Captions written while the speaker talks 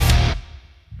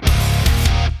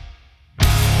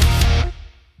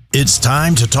It's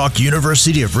time to talk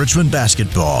University of Richmond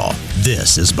basketball.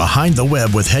 This is Behind the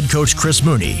Web with head coach Chris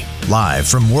Mooney, live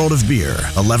from World of Beer,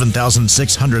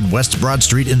 11,600 West Broad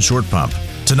Street in Short Pump.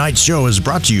 Tonight's show is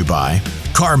brought to you by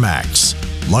CarMax,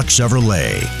 Lux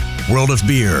Chevrolet, World of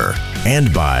Beer,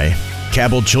 and by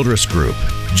Cabell Childress Group.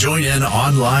 Join in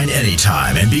online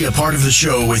anytime and be a part of the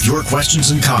show with your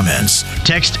questions and comments.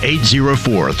 Text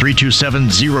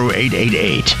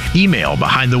 804-327-0888. Email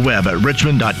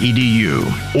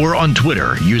behindtheweb@richmond.edu or on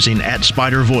Twitter using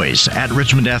 @SpiderVoice,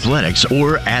 @RichmondAthletics,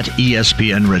 or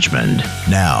 @ESPN Richmond.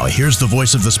 Now, here's the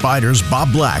voice of the Spiders,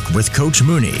 Bob Black, with Coach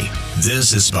Mooney.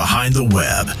 This is Behind the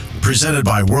Web, presented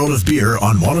by World of Beer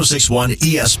on 106.1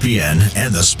 ESPN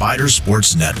and the Spider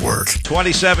Sports Network.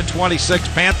 27-26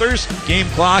 Panthers. Game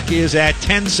clock is at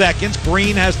 10 seconds.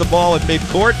 Green has the ball at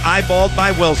midcourt, eyeballed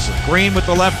by Wilson. Green with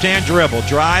the left-hand dribble.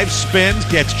 Drives, spins,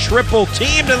 gets triple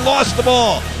teamed and lost the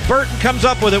ball. Burton comes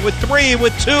up with it with 3,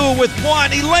 with 2, with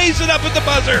 1. He lays it up at the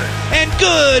buzzer. And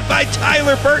good by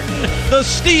Tyler Burton. The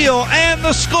steal and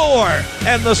the score.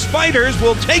 And the Spiders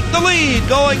will take the lead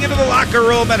going into the locker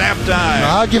room at halftime.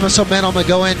 I'll give us some momentum to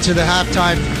go into the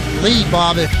halftime lead,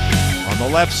 Bob. On the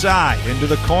left side, into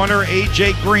the corner,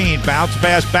 A.J. Green. Bounce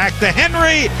pass back to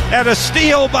Henry, and a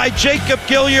steal by Jacob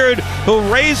Gilyard, who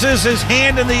raises his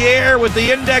hand in the air with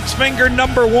the index finger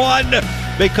number 1,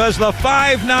 because the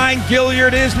 5'9"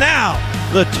 Gilyard is now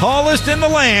the tallest in the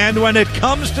land when it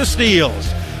comes to steals.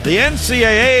 The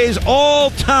NCAA's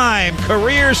all-time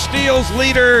career steals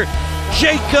leader,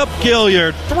 Jacob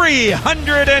Gilyard,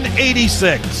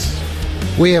 386.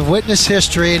 We have witnessed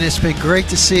history, and it's been great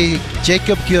to see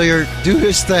Jacob Gilyard do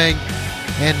his thing.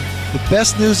 And the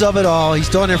best news of it all, he's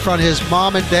doing it in front of his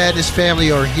mom and dad and his family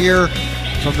are here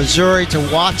from Missouri to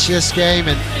watch this game.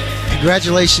 And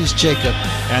congratulations, Jacob.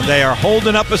 And they are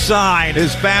holding up a sign.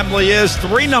 His family is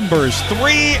 3 numbers,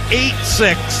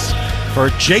 386 for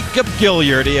Jacob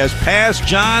Gilyard. He has passed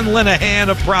John Linehan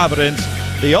of Providence,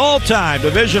 the all-time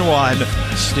Division I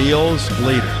steals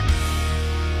leader.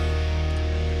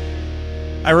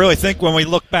 I really think when we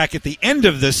look back at the end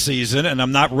of this season, and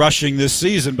I'm not rushing this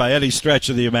season by any stretch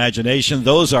of the imagination,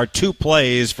 those are 2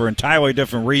 plays for entirely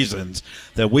different reasons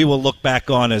that we will look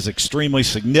back on as extremely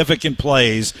significant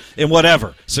plays in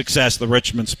whatever success the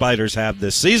Richmond Spiders have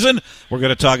this season. We're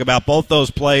going to talk about both those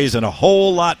plays and a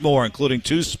whole lot more, including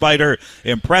 2 Spider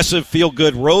impressive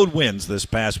feel-good road wins this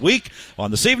past week on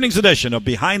this evening's edition of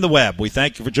Behind the Web. We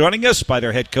thank you for joining us.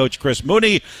 Spider head coach Chris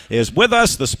Mooney is with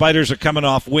us. The Spiders are coming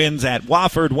off wins at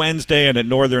Wofford Wednesday and at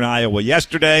Northern Iowa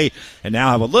yesterday, and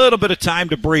now have a little bit of time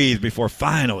to breathe before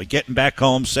finally getting back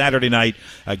home Saturday night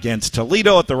against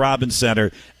Toledo at the Robins Center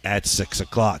at 6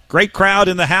 o'clock. Great crowd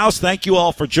in the house. Thank you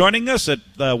all for joining us at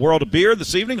the World of Beer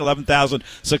this evening,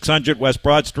 11,600 West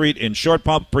Broad Street in Short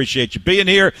Pump. Appreciate you being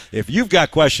here. If you've got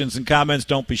questions and comments,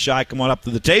 don't be shy. Come on up to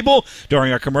the table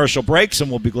during our commercial breaks, and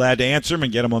we'll be glad to answer them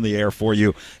and get them on the air for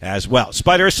you as well.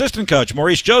 Spider assistant coach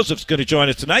Maurice Joseph's going to join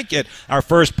us tonight, get our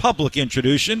first public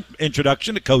introduction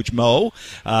to Coach Mo,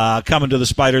 coming to the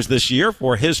Spiders this year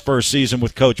for his first season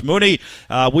with Coach Mooney.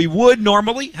 We would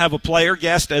normally have a player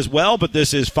guest as well, but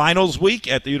this is finals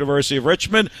week at the University of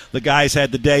Richmond. The guys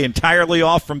had the day entirely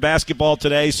off from basketball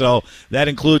today, so that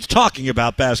includes talking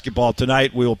about basketball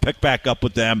tonight. We will pick back up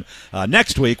with them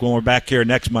next week when we're back here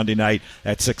next Monday night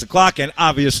at 6 o'clock. And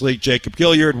obviously, Jacob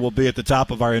Gilyard will be at the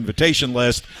top of our invitation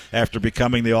list after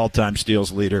becoming the all-time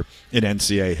steals leader in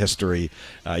NCAA history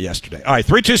yesterday. All right,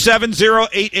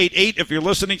 327-0888. If you're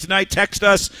listening tonight, text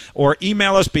us or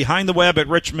email us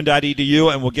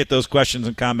behindtheweb@richmond.edu, and we'll get those questions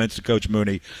and comments to Coach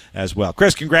Mooney as well.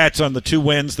 Chris, congrats on the 2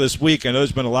 wins this week. I know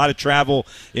there's been a lot of travel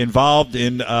involved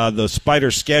in the Spider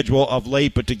schedule of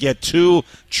late, but to get 2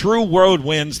 true road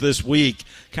wins this week,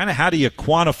 kind of how do you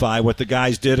quantify what the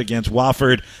guys did against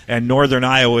Wofford and Northern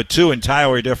Iowa, 2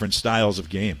 entirely different styles of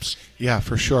games? Yeah,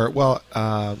 for sure. Well,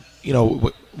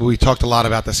 we talked a lot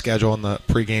about the schedule in the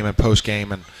pregame and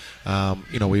postgame, and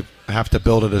we have to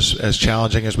build it as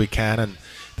challenging as we can. And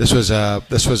this was a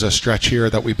stretch here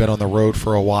that we've been on the road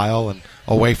for a while and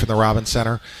away from the Robins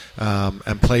Center,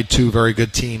 and played 2 very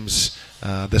good teams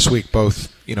this week. Both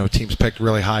teams picked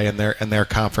really high in their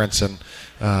conference, and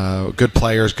good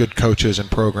players, good coaches,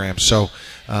 and programs. So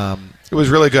it was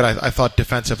really good. I thought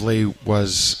defensively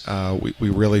was we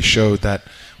really showed that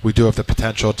we do have the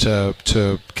potential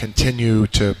to continue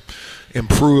to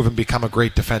improve and become a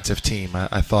great defensive team.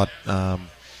 I thought the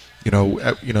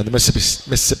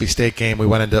Mississippi State game, we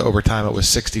went into overtime. It was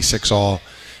 66 all,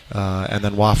 and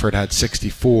then Wofford had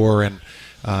 64 and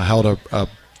held a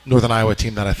Northern Iowa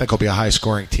team that I think will be a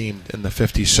high-scoring team in the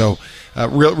 50s. So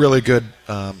really good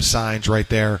signs right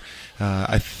there.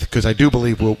 Because I do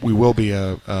believe we will be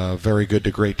a very good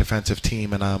to great defensive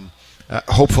team, and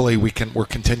hopefully we're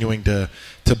continuing to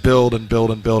build and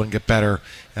build and build and get better.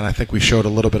 And I think we showed a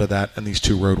little bit of that in these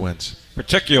 2 road wins.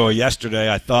 Particularly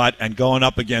yesterday, I thought, and going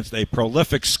up against a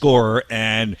prolific scorer,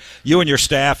 and you and your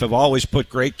staff have always put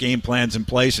great game plans in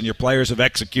place, and your players have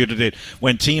executed it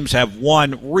when teams have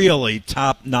one really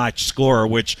top-notch scorer,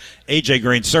 which A.J.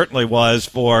 Green certainly was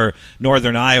for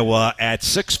Northern Iowa at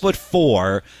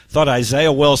 6'4". Thought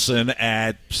Isaiah Wilson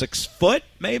at 6 foot,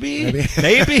 maybe?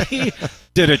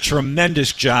 Did a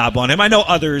tremendous job on him. I know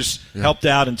others helped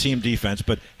out in team defense,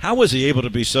 but how was he able to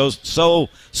be so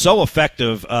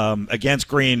effective against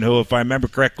Green, who, if I remember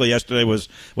correctly, yesterday was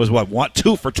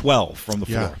 2 for 12 from the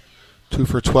floor? 2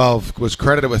 for 12, was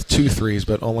credited with 2 threes,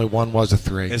 but only one was a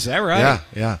 3. Is that right?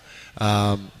 Yeah.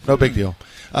 No big deal.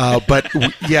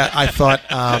 I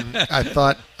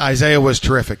thought Isaiah was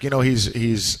terrific. You know,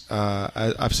 he's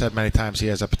I've said many times he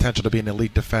has a potential to be an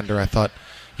elite defender. I thought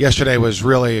yesterday was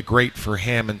really great for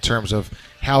him in terms of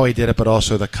how he did it, but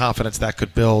also the confidence that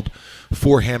could build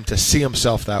for him to see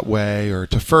himself that way, or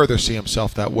to further see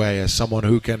himself that way as someone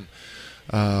who can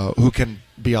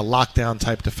be a lockdown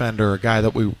type defender, a guy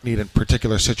that we need in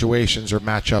particular situations or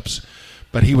matchups.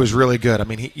 But he was really good. I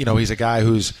mean, he's a guy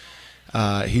who's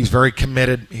he's very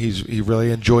committed. He really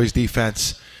enjoys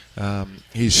defense.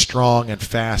 He's strong and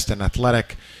fast and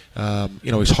athletic.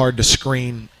 He's hard to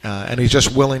screen, and he's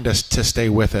just willing to stay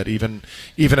with it. Even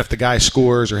if the guy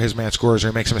scores or his man scores or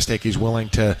he makes a mistake, he's willing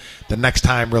to the next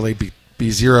time really be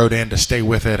zeroed in to stay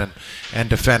with it and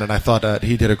defend. And I thought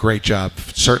he did a great job,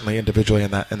 certainly individually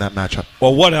in that matchup.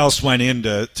 Well, what else went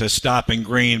into stopping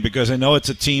Green? Because I know it's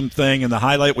a team thing, and the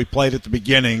highlight we played at the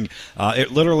beginning, it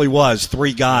literally was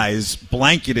 3 guys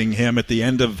blanketing him at the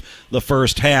end of the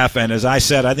first half. And as I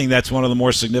said, I think that's one of the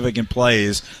more significant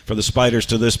plays for the Spiders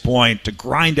to this point, to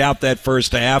grind out that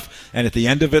first half, and at the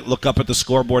end of it, look up at the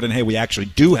scoreboard and, hey, we actually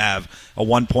do have a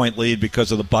 1-point lead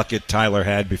because of the bucket Tyler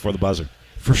had before the buzzer.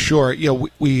 For sure.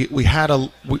 We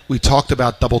talked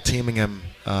about double teaming him,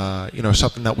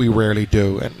 something that we rarely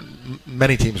do, and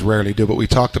many teams rarely do, but we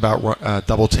talked about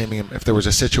double teaming him if there was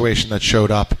a situation that showed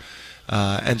up,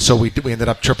 and so we ended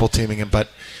up triple teaming him, but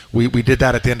we did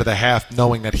that at the end of the half,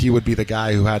 knowing that he would be the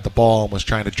guy who had the ball and was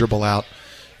trying to dribble out.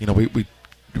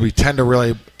 We tend to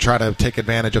really try to take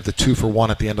advantage of the 2 for 1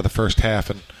 at the end of the first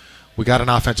half, and we got an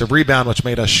offensive rebound, which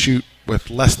made us shoot with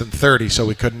less than 30, so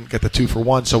we couldn't get the 2 for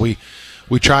 1, so we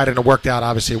tried it and it worked out.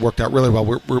 Obviously, it worked out really well.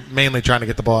 We're mainly trying to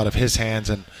get the ball out of his hands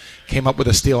and came up with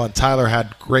a steal. And Tyler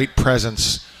had great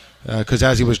presence because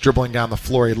as he was dribbling down the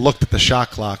floor, he looked at the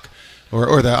shot clock,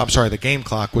 the game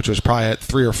clock, which was probably at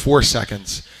 3 or 4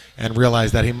 seconds, and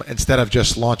realized that he, instead of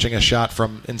just launching a shot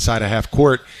from inside a half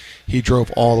court, he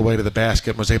drove all the way to the basket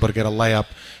and was able to get a layup,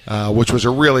 which was a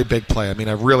really big play. I mean,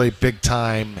 a really big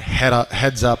time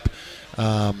heads up.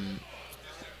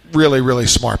 Really, really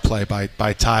smart play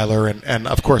by Tyler, and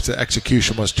of course the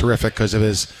execution was terrific because of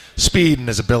his speed and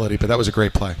his ability, but that was a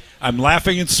great play. I'm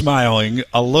laughing and smiling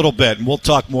a little bit, and we'll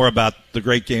talk more about the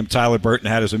great game Tyler Burton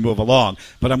had as we move along,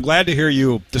 but I'm glad to hear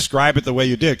you describe it the way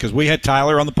you did, because we had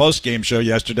Tyler on the post-game show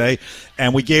yesterday,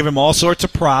 and we gave him all sorts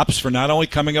of props for not only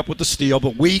coming up with the steal,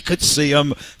 but we could see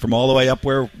him from all the way up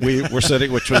where we were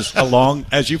sitting, which was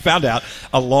as you found out,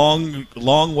 a long,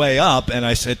 long way up, and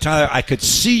I said, Tyler, I could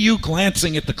see you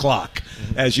glancing at the clock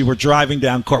as you were driving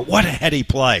down court. What a heady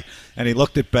play. And he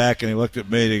looked at Beck, and he looked at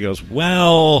me, and he goes,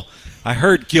 well, I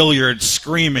heard Gilliard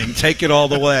screaming, take it all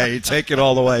the way, take it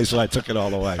all the way, so I took it all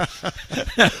the way.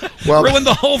 Well, ruined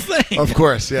the whole thing. Of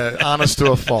course, yeah, honest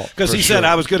to a fault. Because he said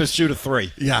I was going to shoot a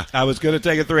 3. Yeah. I was going to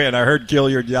take a 3, and I heard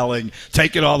Gilliard yelling,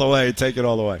 take it all the way, take it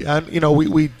all the way. And,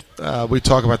 we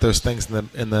talk about those things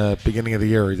in the beginning of the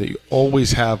year, that you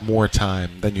always have more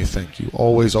time than you think. You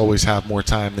always have more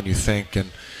time than you think,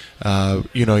 and,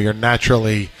 you're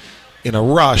naturally in a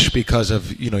rush because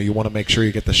of, you want to make sure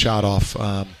you get the shot off.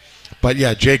 But,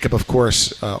 yeah, Jacob, of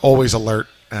course, always alert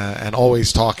and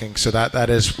always talking, so that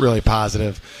is really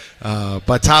positive.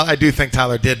 But I do think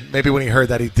Tyler did, maybe when he heard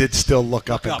that, he did still look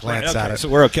up and glance at it. So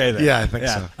we're okay there. Yeah, I think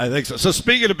so. I think so. So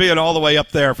speaking of being all the way up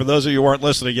there, for those of you who weren't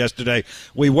listening yesterday,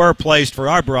 we were placed for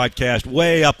our broadcast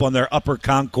way up on their upper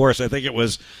concourse. I think it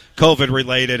was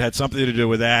COVID-related, had something to do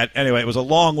with that. Anyway, it was a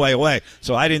long way away.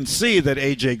 So I didn't see that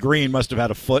A.J. Green must have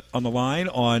had a foot on the line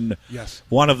on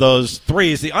one of those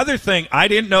threes. The other thing I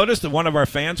didn't notice that one of our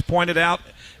fans pointed out,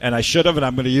 and I should have, and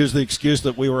I'm going to use the excuse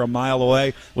that we were a mile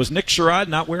away, was Nick Sherrod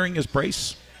not wearing his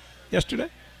brace yesterday?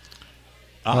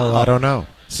 Oh, I don't know.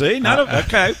 See?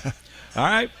 Okay. All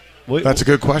right. That's a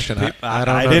good question.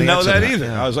 I didn't know that either.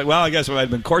 Yeah. I was like, well, I guess if I'd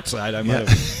been courtside, I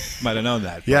might have known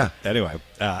that. Yeah. But anyway,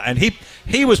 and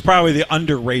he was probably the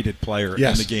underrated player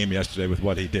in the game yesterday with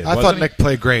what he did. I thought Nick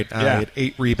played great. He Yeah. had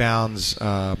 8 rebounds.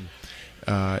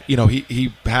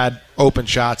 He had open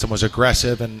shots and was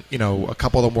aggressive, and a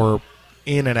couple of them were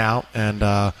in and out, and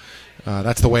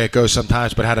that's the way it goes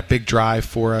sometimes. But had a big drive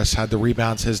for us, had the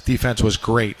rebounds. His defense was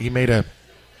great. He made a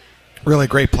really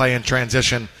great play in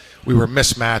transition. We were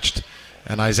mismatched,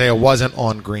 and Isaiah wasn't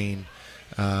on Green,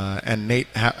 and Nate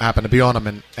happened to be on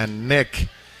him, and Nick,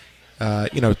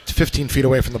 15 feet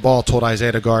away from the ball, told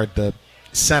Isaiah to guard the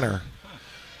center.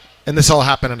 And this all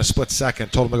happened in a split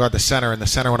second. Told him to guard the center, and the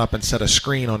center went up and set a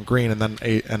screen on Green,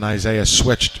 and Isaiah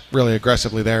switched really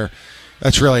aggressively there.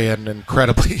 That's really an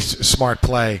incredibly smart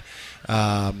play,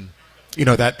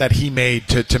 that he made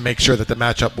to make sure that the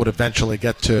matchup would eventually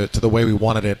get to the way we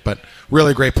wanted it. But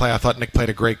really great play. I thought Nick played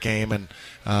a great game, and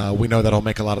we know that he'll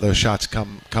make a lot of those shots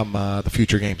come the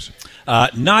future games.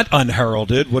 Not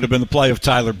unheralded would have been the play of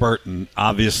Tyler Burton,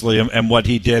 obviously, and what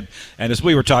he did. And as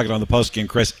we were talking on the postgame,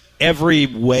 Chris, every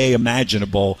way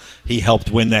imaginable he helped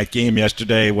win that game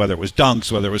yesterday, whether it was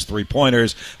dunks, whether it was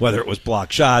three-pointers, whether it was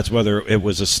block shots, whether it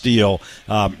was a steal.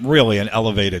 Really an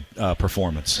elevated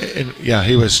performance. And, yeah,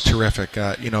 he was terrific.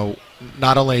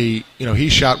 Not only he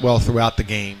shot well throughout the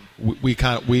game. We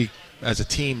as a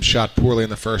team shot poorly in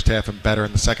the first half and better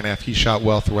in the second half. He shot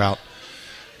well throughout.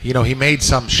 He made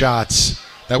some shots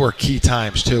that were key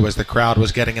times too, as the crowd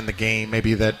was getting in the game.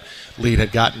 Maybe that lead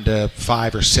had gotten to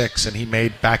 5 or 6, and he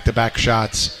made back-to-back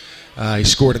shots. He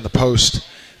scored in the post.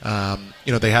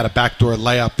 They had a backdoor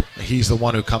layup. He's the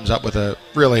one who comes up with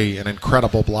an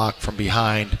incredible block from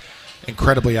behind.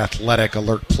 Incredibly athletic,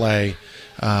 alert play.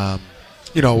 The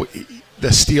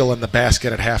steal in the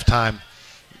basket at halftime.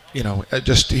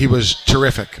 He was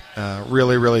terrific.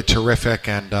 Really, really terrific.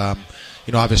 And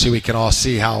obviously we can all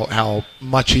see how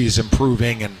much he's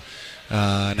improving and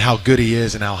how good he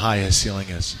is and how high his ceiling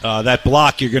is. That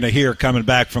block you're going to hear coming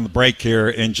back from the break here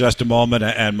in just a moment.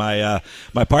 And my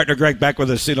partner Greg Beckwith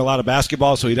has seen a lot of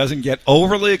basketball, so he doesn't get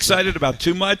overly excited about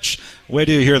too much. Wait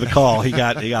till you hear the call. He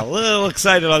got a little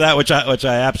excited on that, which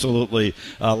I absolutely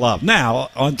love. Now,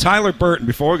 on Tyler Burton,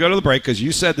 before we go to the break, because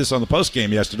you said this on the postgame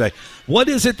yesterday, what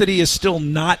is it that he is still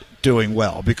not doing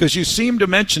well? Because you seemed to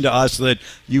mention to us that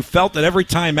you felt that every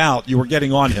time out you were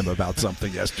getting on him about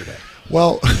something yesterday.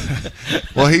 Well,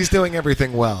 he's doing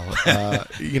everything well.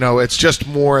 It's just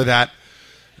more that,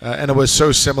 and it was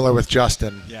so similar with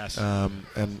Justin. Yes.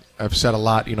 And I've said a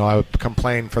lot. I would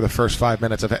complain for the first 5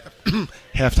 minutes of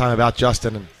halftime about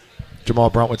Justin, and Jamal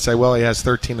Brunt would say, "Well, he has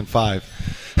 13 and 5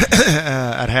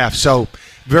 at half." So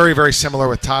very, very similar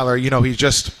with Tyler. He's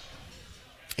just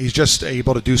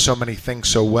able to do so many things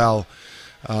so well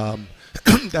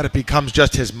that it becomes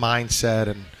just his mindset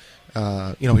and.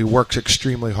 He works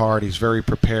extremely hard. He's very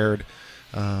prepared.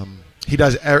 He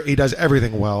does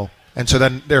everything well, and so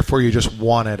then therefore you just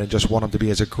want it and just want him to be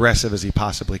as aggressive as he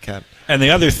possibly can. And the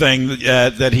other thing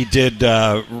that he did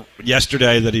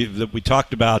yesterday that we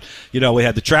talked about, we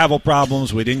had the travel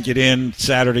problems. We didn't get in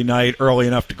Saturday night early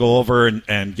enough to go over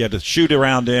and get a shoot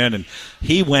around in, and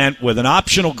he went with an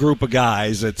optional group of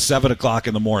guys at 7 o'clock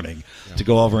in the morning to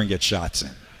go over and get shots in.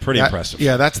 Pretty impressive.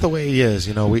 Yeah, that's the way he is.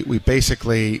 We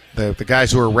basically the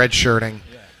guys who are redshirting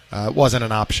wasn't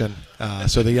an option.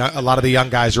 So a lot of the young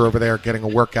guys are over there getting a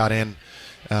workout in,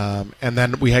 and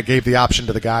then we gave the option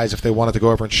to the guys if they wanted to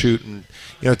go over and shoot. And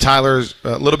Tyler's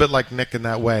a little bit like Nick in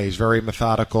that way. He's very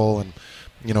methodical, and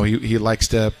he likes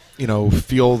to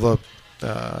feel the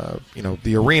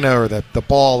the arena or the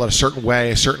ball in a certain way,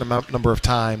 a certain number of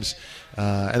times,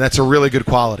 and that's a really good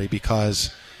quality because.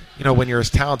 When you're as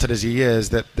talented as he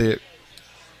is,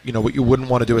 what you wouldn't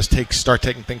want to do is start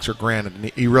taking things for granted.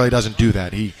 And he really doesn't do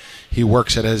that. He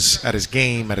works at his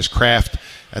game, at his craft,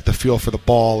 at the feel for the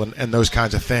ball, and those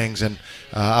kinds of things. And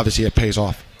obviously, it pays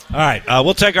off. All right,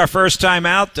 we'll take our first time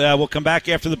out. We'll come back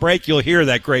after the break. You'll hear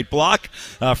that great block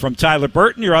from Tyler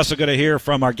Burton. You're also going to hear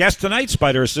from our guest tonight,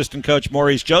 Spider assistant coach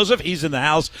Maurice Joseph. He's in the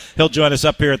house. He'll join us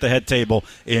up here at the head table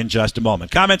in just a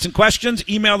moment. Comments and questions,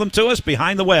 email them to us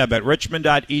behind the web at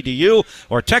richmond.edu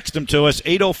or text them to us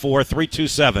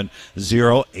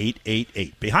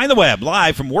 804-327-0888. Behind the web,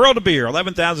 live from World of Beer,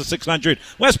 11,600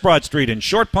 West Broad Street in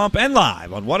Short Pump, and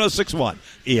live on 106.1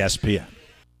 ESPN.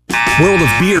 World of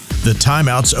Beer. The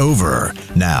timeout's over.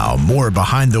 Now, more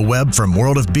behind the web from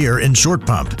World of Beer in Short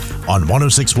Pump on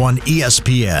 106.1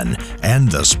 ESPN and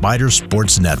the Spider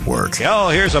Sports Network. Oh,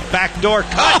 here's a backdoor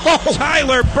cut. Oh!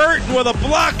 Tyler Burton with a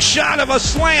block shot of a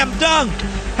slam dunk.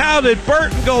 How did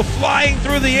Burton go flying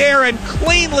through the air and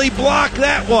cleanly block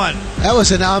that one? That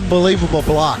was an unbelievable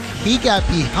block. He got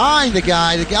behind the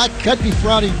guy. The guy cut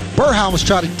before him. Burhound was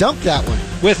trying to dunk that one.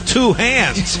 With two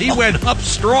hands. He went up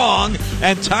strong,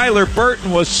 and Tyler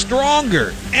Burton was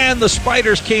stronger. And the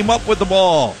Spiders came up with the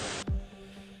ball.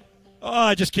 Oh,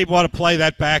 I just keep wanting to play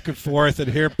that back and forth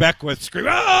and hear Beckwith scream,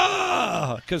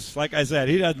 "Ah!" Because, like I said,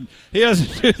 he doesn't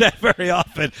do that very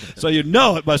often. So you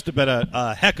know it must have been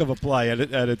a heck of a play, and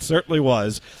it certainly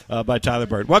was by Tyler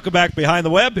Burton. Welcome back behind the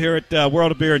web here at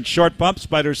World of Beer and Short Pump.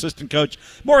 Spider assistant coach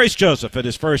Maurice Joseph, in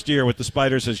his first year with the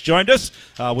Spiders, has joined us.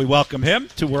 We welcome him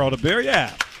to World of Beer.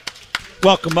 Yeah.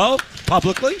 Welcome, Mo,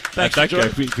 publicly. Thank you. I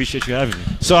appreciate you having me.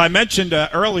 So I mentioned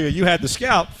earlier you had the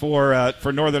scout for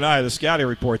Northern Iowa, the scouting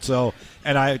report. So,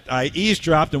 and I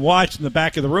eavesdropped and watched in the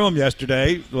back of the room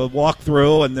yesterday, the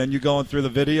walkthrough, and then you going through the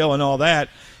video and all that.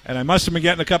 And I must have been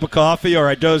getting a cup of coffee or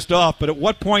I dozed off. But at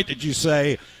what point did you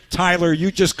say, Tyler,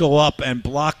 you just go up and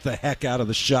block the heck out of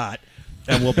the shot,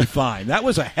 and we'll be fine? That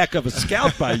was a heck of a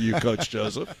scout by you, Coach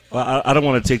Joseph. Well, I don't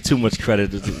want to take too much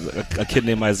credit. A kid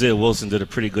named Isaiah Wilson did a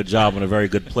pretty good job and a very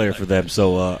good player for them.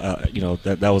 So,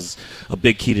 that was a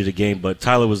big key to the game. But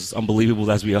Tyler was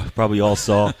unbelievable, as we probably all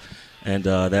saw. And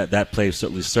that play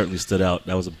certainly stood out.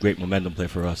 That was a great momentum play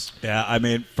for us. Yeah, I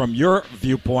mean, from your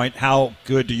viewpoint, how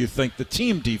good do you think the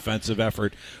team defensive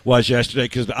effort was yesterday?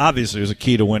 Because obviously it was a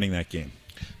key to winning that game.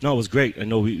 No, it was great. I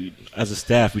know we, as a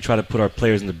staff, we try to put our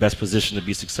players in the best position to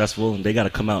be successful, and they got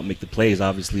to come out and make the plays,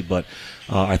 obviously. But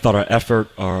I thought our effort,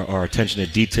 our attention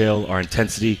to detail, our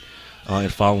intensity in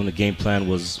following the game plan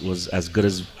was as good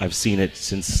as I've seen it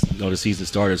since the season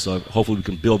started. So hopefully we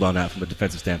can build on that from a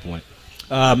defensive standpoint.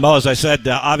 Mo, as I said,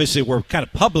 obviously we're kind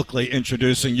of publicly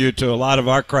introducing you to a lot of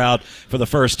our crowd for the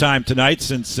first time tonight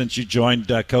since you joined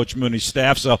Coach Mooney's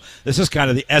staff. So this is kind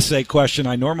of the essay question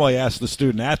I normally ask the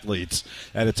student athletes,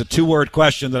 and it's a two-word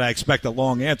question that I expect a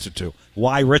long answer to.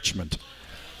 Why Richmond?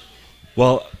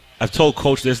 Well, I've told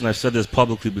Coach this, and I've said this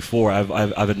publicly before.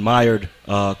 I've admired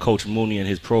Coach Mooney and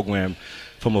his program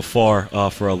from afar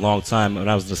for a long time. When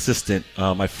I was an assistant,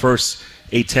 my first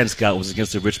A-10 scout was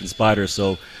against the Richmond Spiders,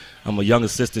 so I'm a young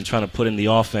assistant trying to put in the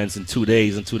offense in 2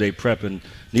 days and 2-day prep, and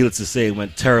needless to say, it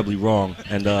went terribly wrong.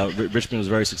 And Richmond was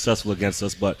very successful against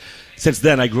us. But since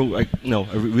then, I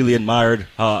really admired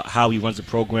how he runs the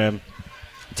program,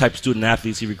 the type of student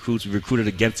athletes he recruits. We recruited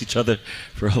against each other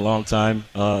for a long time,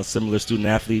 similar student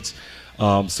athletes.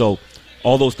 So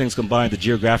all those things combined, the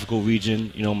geographical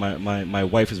region. My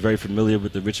wife is very familiar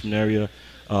with the Richmond area.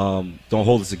 Don't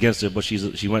hold this against her, but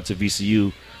she went to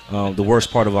VCU. The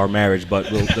worst part of our marriage, but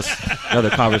that's another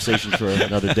conversation for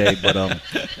another day. But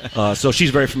so she's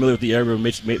very familiar with the area,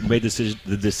 made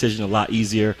the decision a lot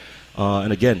easier.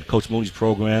 And again, Coach Mooney's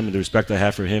program and the respect I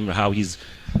have for him and how he's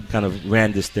kind of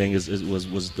ran this thing was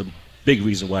the big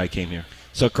reason why I came here.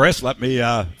 So, Chris, let me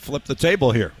flip the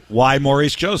table here. Why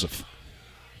Maurice Joseph?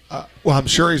 Well, I'm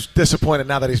sure he's disappointed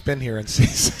now that he's been here and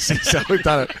sees how we've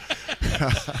done it.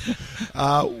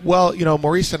 Well,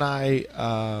 Maurice and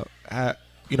I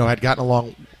had gotten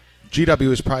along. GW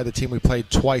is probably the team we played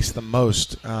twice the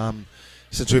most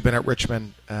since we've been at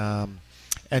Richmond,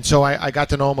 and so I got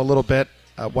to know him a little bit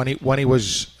when he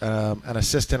was an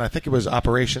assistant. I think it was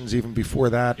operations even before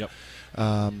that. Yep.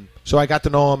 So I got to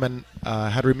know him and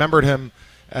had remembered him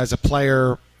as a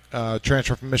player,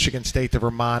 transfer from Michigan State to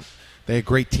Vermont. They had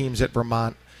great teams at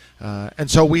Vermont. And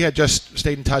so we had just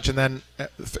stayed in touch, and then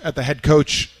at the head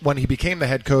coach, when he became the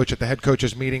head coach, at the head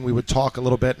coach's meeting, we would talk a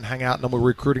little bit and hang out, and then we were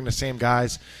recruiting the same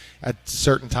guys at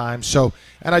certain times. So,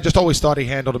 and I just always thought he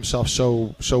handled himself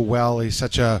so well. He's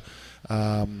such a,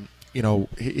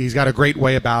 he's got a great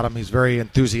way about him. He's very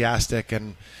enthusiastic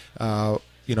and,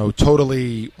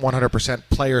 totally 100%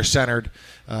 player-centered,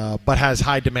 but has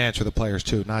high demands for the players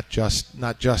too. Not just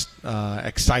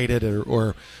excited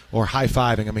or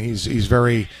high-fiving. I mean, he's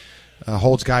very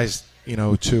holds guys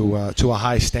to a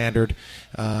high standard,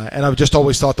 and I've just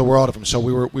always thought the world of him. So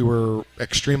we were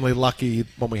extremely lucky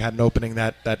when we had an opening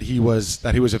that he was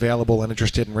available and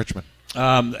interested in Richmond.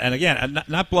 And again,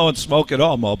 not blowing smoke at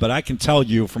all, Mo, but I can tell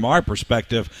you from our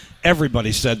perspective,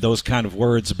 everybody said those kind of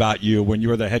words about you when you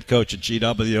were the head coach at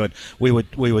GW, and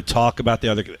we would talk about the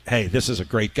other. Hey, this is a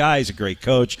great guy. He's a great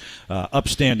coach,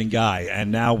 upstanding guy.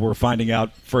 And now we're finding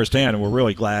out firsthand, and we're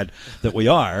really glad that we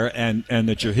are and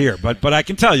that you're here. But I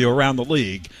can tell you around the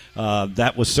league,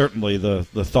 that was certainly the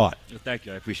thought. Thank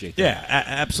you. I appreciate that. Yeah,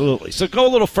 absolutely. So go a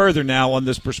little further now on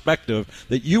this perspective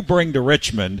that you bring to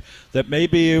Richmond that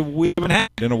maybe we haven't had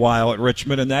in a while at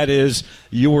Richmond, and that is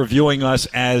you were viewing us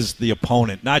as the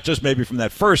opponent, not just maybe from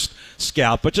that first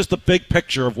scout, but just the big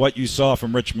picture of what you saw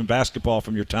from Richmond basketball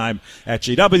from your time at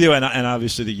GW and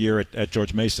obviously the year at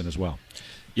George Mason as well.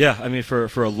 Yeah, I mean,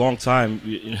 for a long time,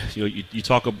 you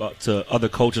talk about to other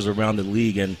coaches around the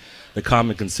league, and the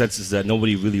common consensus is that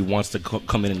nobody really wants to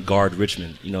come in and guard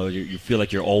Richmond. You feel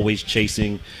like you're always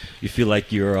chasing. You feel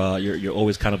like you're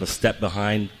always kind of a step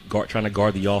behind, trying to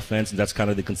guard the offense, and that's kind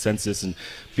of the consensus. And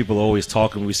people are always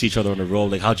talking. We see each other on the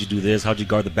road, like, how'd you do this? How'd you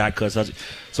guard the back cuts?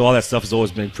 So all that stuff has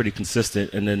always been pretty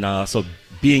consistent. And then so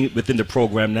being within the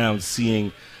program now and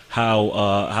seeing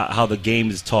how the game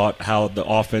is taught, how the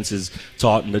offense is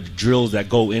taught, and the drills that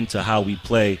go into how we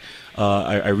play.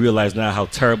 I realize now how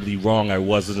terribly wrong I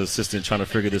was as an assistant trying to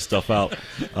figure this stuff out.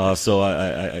 So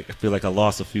I feel like I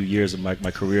lost a few years of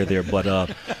my career there.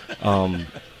 But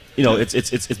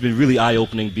it's been really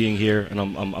eye-opening being here, and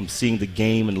I'm seeing the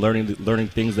game and learning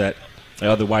things that I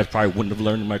otherwise probably wouldn't have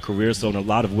learned in my career. So in a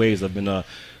lot of ways, I've been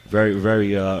very,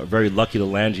 very, very lucky to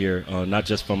land here, not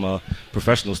just from a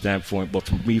professional standpoint, but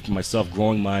for myself,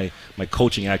 growing my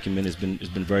coaching acumen has been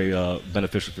very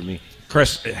beneficial for me.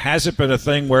 Chris, has it been a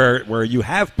thing where you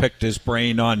have picked his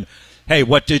brain on, hey,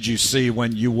 what did you see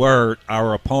when you were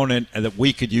our opponent and that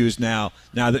we could use now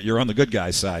that you're on the good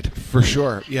guy's side? For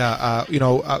sure, yeah.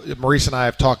 Maurice and I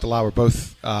have talked a lot. We're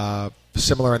both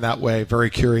similar in that way, very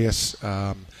curious,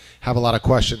 have a lot of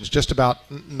questions just about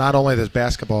not only his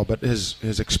basketball, but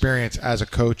his experience as a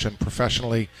coach and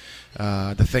professionally,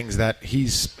 the things that he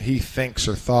thinks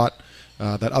or thought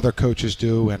that other coaches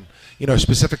do. And,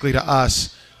 specifically to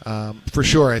us, for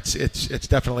sure, it's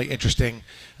definitely interesting,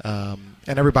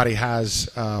 and everybody has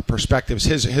perspectives.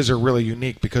 His are really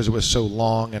unique because it was so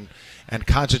long and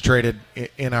concentrated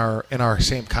in our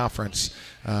same conference.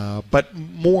 But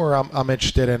more, I'm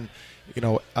interested in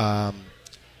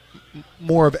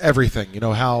more of everything.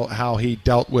 How he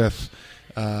dealt with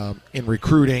in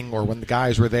recruiting, or when the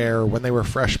guys were there, or when they were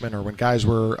freshmen, or when guys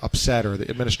were upset, or the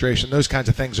administration. Those kinds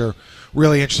of things are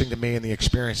really interesting to me, and the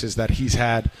experiences that he's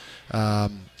had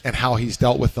and how he's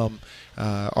dealt with them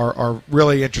are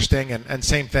really interesting. And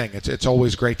same thing, it's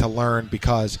always great to learn,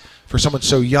 because for someone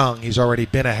so young, he's already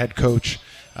been a head coach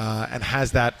and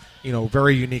has that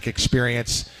very unique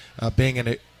experience being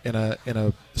in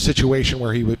a situation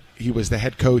where he was the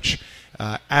head coach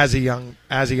as a young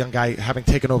guy, having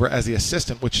taken over as the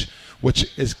assistant, which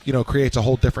is creates a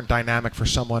whole different dynamic for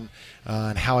someone,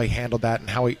 and how he handled that,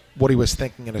 and what he was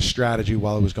thinking in his strategy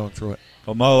while he was going through it.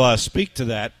 Well, Mo, speak to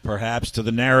that, perhaps, to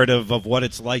the narrative of what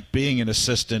it's like being an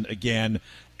assistant again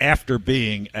after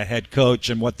being a head coach,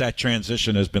 and what that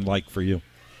transition has been like for you.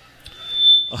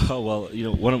 Well,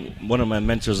 one of my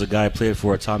mentors, a guy I played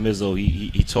for, Tom Izzo,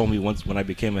 he told me once when I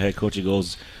became a head coach, he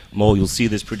goes, Mo, you'll see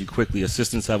this pretty quickly.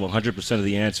 Assistants have 100% of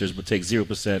the answers, but take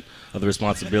 0% of the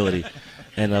responsibility.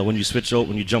 And when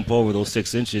you jump over those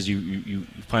 6 inches, you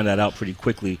find that out pretty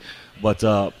quickly. But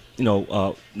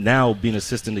now being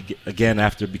assistant again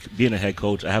after being a head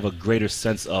coach, I have a greater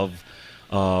sense of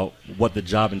what the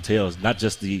job entails, not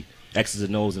just the X's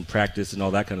and O's in practice and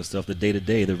all that kind of stuff, the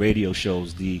day-to-day, the radio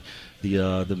shows, the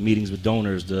meetings with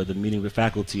donors, the meeting with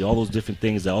faculty, all those different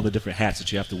things, all the different hats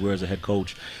that you have to wear as a head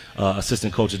coach.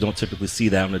 Assistant coaches don't typically see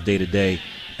that on a day-to-day,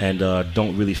 and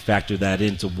don't really factor that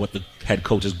into what the head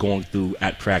coach is going through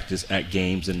at practice, at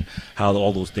games, and how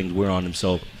all those things wear on him.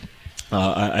 So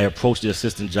I approach the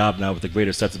assistant job now with a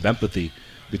greater sense of empathy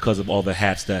because of all the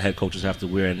hats that head coaches have to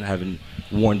wear, and having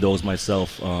worn those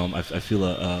myself, I feel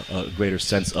a greater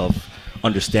sense of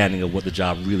understanding of what the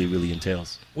job really, really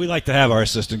entails. We like to have our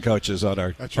assistant coaches on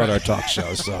our talk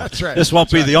shows. So That's right. This won't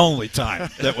be the only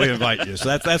time that we invite you.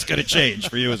 So that's going to change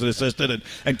for you as an assistant.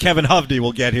 And Kevin Hovde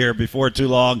will get here before too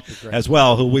long as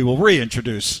well, who we will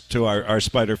reintroduce to our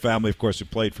Spider family, of course, who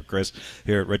played for Chris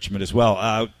here at Richmond as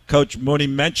well. Coach Mooney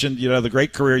mentioned, the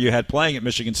great career you had playing at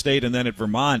Michigan State and then at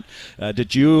Vermont.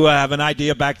 Did you have an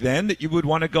idea back then that you would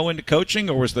want to go into coaching,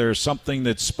 or was there something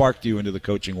that sparked you into the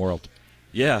coaching world?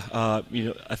 Yeah,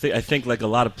 I think like a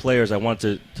lot of players, I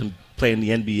wanted to play in the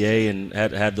NBA and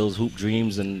had those hoop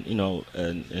dreams, and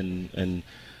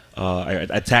I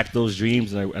attacked those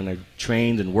dreams, and I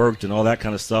trained and worked and all that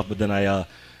kind of stuff. But then I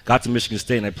got to Michigan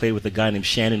State, and I played with a guy named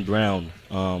Shannon Brown,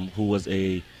 who was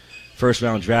a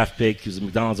first-round draft pick. He was a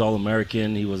McDonald's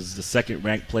All-American. He was the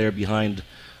second-ranked player behind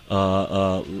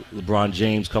LeBron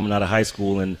James coming out of high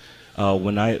school. And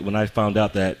when I found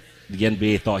out that the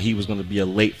NBA thought he was going to be a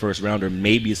late first rounder,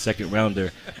 maybe a second rounder,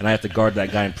 and I have to guard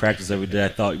that guy in practice every day, I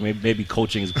thought maybe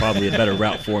coaching is probably a better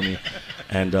route for me.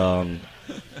 And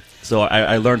so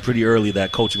I learned pretty early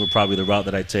that coaching was probably the route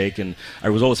that I take. And I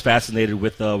was always fascinated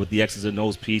with the X's and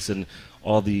O's piece and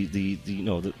all the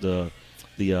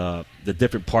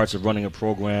different parts of running a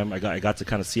program. I got to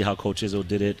kind of see how Coach Izzo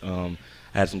did it.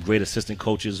 I had some great assistant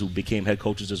coaches who became head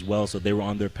coaches as well, so they were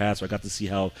on their path. So I got to see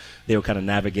how they were kind of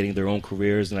navigating their own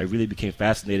careers, and I really became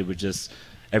fascinated with just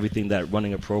everything that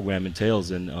running a program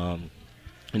entails. And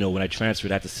when I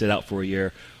transferred, I had to sit out for a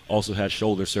year. Also had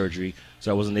shoulder surgery,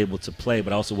 so I wasn't able to play,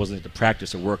 but I also wasn't able to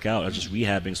practice or work out. I was just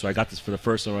rehabbing, so I got this for the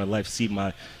first time in my life, see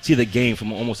the game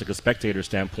from almost like a spectator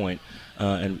standpoint,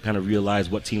 and kind of realize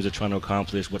what teams are trying to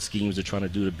accomplish, what schemes they're trying to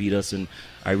do to beat us, and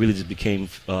I really just became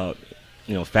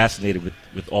fascinated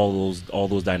with all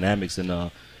those dynamics. And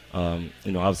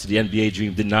obviously the NBA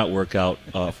dream did not work out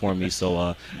for me,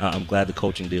 so I'm glad the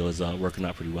coaching deal is working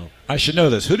out pretty well. I should know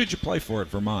this. Who did you play for at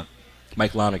Vermont?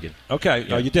 Mike Lonergan. Okay.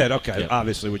 Yeah. Oh, you did? Okay. Yeah.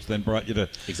 Obviously, which then brought you to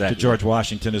Exactly. George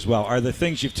Washington as well. Are there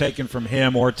things you've taken from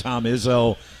him or Tom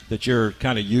Izzo that you're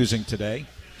kind of using today?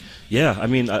 Yeah. I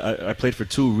mean, I played for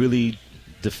two really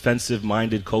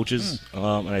defensive-minded coaches,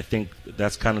 and I think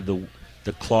that's kind of the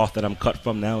cloth that I'm cut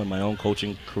from now in my own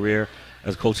coaching career.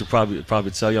 As a coach would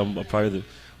probably tell you, I'm probably the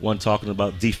one talking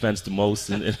about defense the most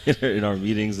in our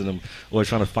meetings, and I'm always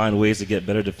trying to find ways to get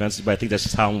better defensively. But I think that's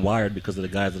just how I'm wired because of the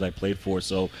guys that I played for.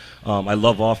 So I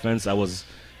love offense. I was,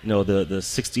 the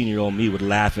 16-year-old me would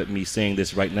laugh at me saying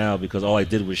this right now because all I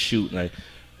did was shoot, and I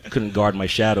couldn't guard my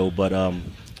shadow. But I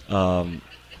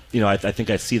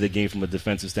think I see the game from a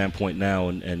defensive standpoint now,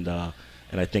 and I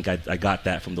think I got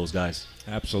that from those guys.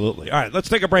 Absolutely. All right, let's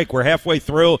take a break. We're halfway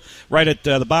through, right at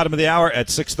the bottom of the hour at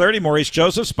 6:30. Maurice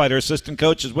Joseph, Spider assistant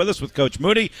coach, is with us with Coach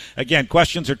Mooney. Again,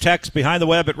 questions or texts behind the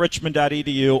web at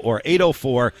richmond.edu or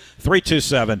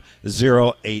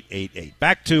 804-327-0888.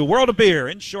 Back to World of Beer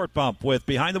in Short Bump with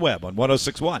Behind the Web on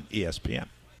 106.1 ESPN.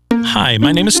 Hi,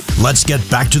 my name is... Let's get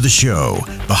back to the show.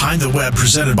 Behind the Web,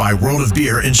 presented by World of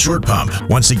Beer in Short Pump.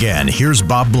 Once again, here's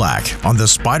Bob Black on the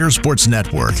Spider Sports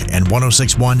Network and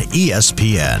 106.1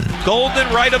 ESPN. Golden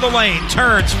right of the lane,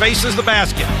 turns, faces the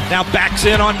basket. Now backs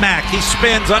in on Mack. He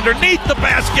spins underneath the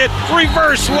basket.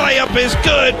 Reverse layup is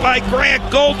good by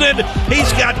Grant Golden.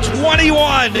 He's got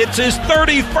 21. It's his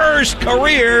 31st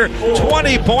career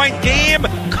 20-point game.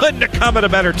 Couldn't have come at a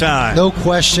better time. No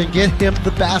question. Get him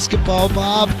the basketball,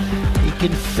 Bob. He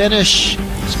can finish,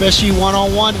 especially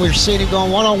one-on-one. We're seeing him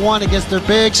going one-on-one against their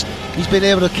bigs. He's been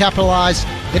able to capitalize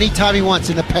anytime he wants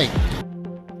in the paint.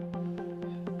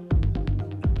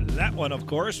 That one, of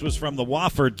course, was from the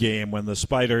Wofford game when the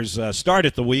Spiders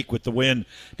started the week with the win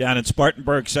down in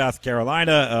Spartanburg, South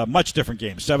Carolina. A much different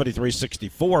game,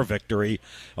 73-64 victory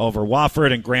over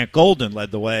Wofford, and Grant Golden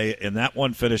led the way in that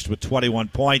one, finished with 21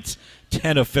 points,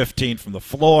 10 of 15 from the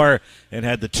floor, and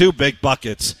had the two big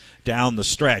buckets down the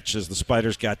stretch as the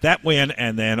Spiders got that win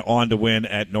and then on to win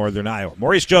at Northern Iowa.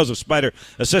 Maurice Joseph, Spider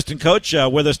assistant coach,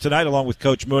 with us tonight along with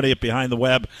Coach Mooney at Behind the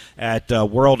Web at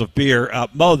World of Beer.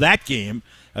 Mo, that game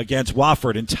against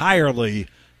Wofford, entirely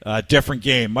different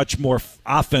game, much more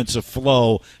offensive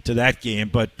flow to that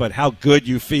game, but how good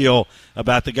you feel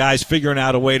about the guys figuring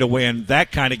out a way to win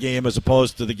that kind of game as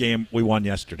opposed to the game we won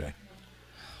yesterday.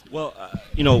 Well,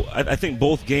 I think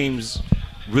both games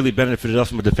really benefited us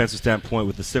from a defensive standpoint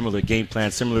with a similar game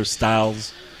plan, similar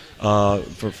styles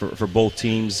for both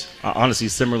teams. Honestly,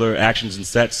 similar actions and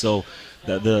sets. So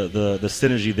the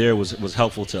synergy there was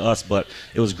helpful to us. But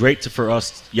it was great for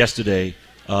us yesterday,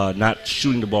 not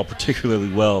shooting the ball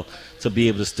particularly well, to be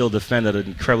able to still defend at an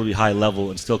incredibly high level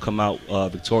and still come out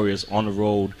victorious on the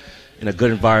road in a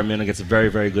good environment against a very,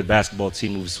 very good basketball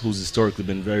team who's historically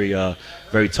been very,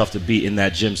 very tough to beat in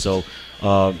that gym. So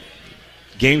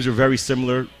games are very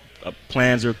similar.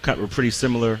 Plans were pretty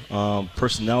similar.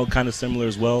 Personnel kind of similar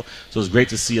as well. So it's great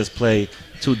to see us play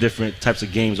two different types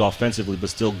of games offensively,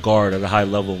 but still guard at a high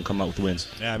level and come out with wins.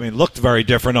 Yeah, I mean, looked very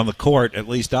different on the court, at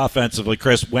least offensively.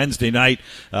 Chris, Wednesday night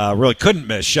really couldn't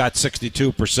miss. Shot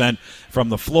 62% from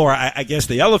the floor. I guess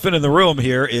the elephant in the room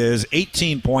here is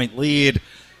 18-point lead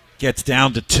gets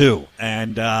down to 2.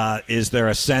 And is there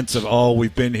a sense of,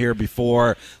 we've been here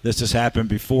before, this has happened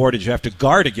before? Did you have to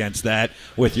guard against that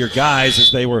with your guys as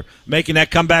they were making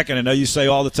that comeback? And I know you say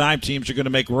all the time teams are going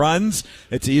to make runs.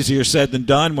 It's easier said than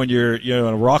done when you're in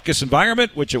a raucous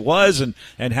environment, which it was, and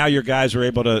how your guys were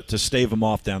able to stave them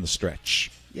off down the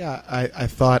stretch. Yeah, I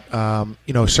thought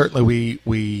certainly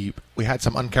we had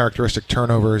some uncharacteristic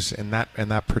turnovers in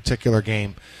that particular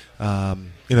game.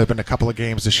 There've been a couple of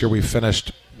games this year we've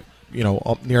finished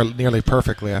nearly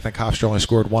perfectly. I think Hofstra only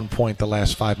scored 1 point the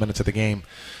last 5 minutes of the game.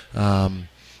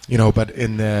 But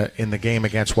in the game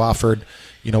against Wofford,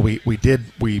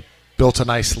 we built a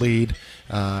nice lead,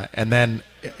 and then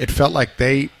it felt like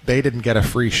they didn't get a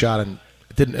free shot, and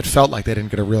it felt like they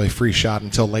didn't get a really free shot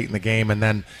until late in the game, and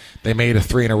then they made a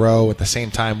 3 in a row. At the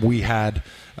same time, we had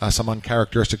some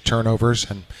uncharacteristic turnovers,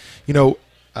 and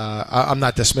I'm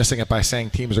not dismissing it by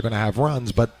saying teams are going to have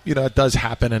runs, but it does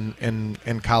happen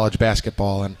in college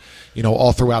basketball, and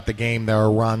all throughout the game there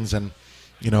are runs, and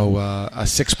a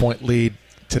 6-point lead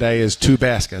today is 2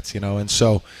 baskets, and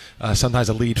so sometimes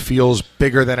a lead feels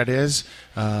bigger than it is,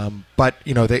 but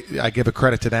I give a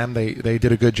credit to them. They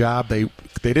did a good job. They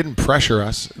didn't pressure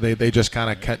us. They just kind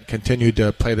of continued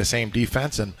to play the same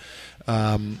defense, and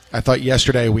I thought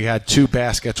yesterday we had 2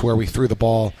 baskets where we threw the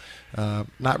ball.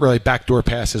 Not really backdoor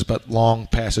passes, but long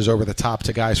passes over the top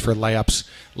to guys for layups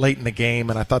late in the game,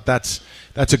 and I thought that's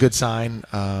a good sign,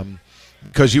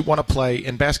 because you want to play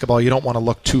in basketball. You don't want to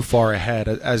look too far ahead.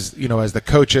 As the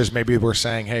coaches, maybe we're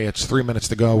saying, hey, it's 3 minutes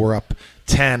to go, we're up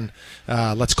 10,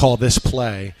 let's call this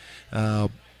play.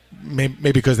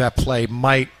 Maybe because that play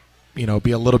might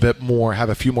be a little bit more, have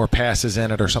a few more passes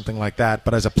in it or something like that.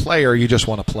 But as a player, you just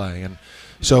want to play, and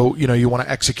so you want to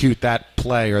execute that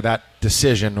play or that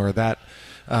decision or that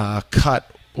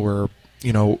cut or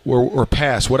or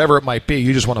pass, whatever it might be.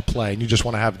 You just want to play, and you just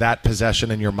want to have that possession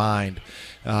in your mind,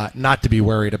 not to be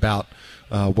worried about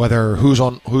whether who's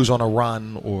on a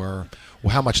run or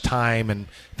how much time and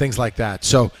things like that.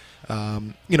 So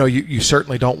you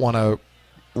certainly don't want to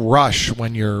rush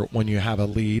when you have a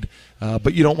lead,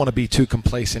 but you don't want to be too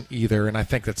complacent either. And I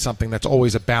think that's something that's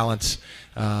always a balance.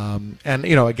 And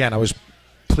again, I was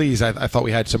pleased. I thought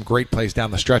we had some great plays down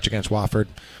the stretch against Wofford.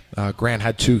 Grant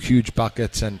had 2 huge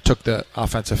buckets and took the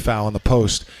offensive foul in the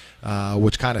post,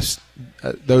 which kind of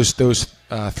those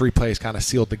 3 plays kind of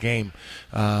sealed the game.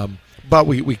 But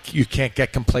you can't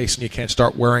get complacent. You can't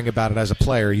start worrying about it as a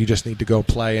player. You just need to go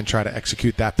play and try to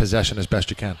execute that possession as best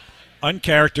you can.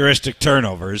 Uncharacteristic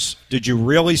turnovers. Did you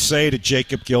really say to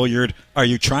Jacob Gilyard, are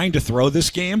you trying to throw this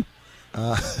game?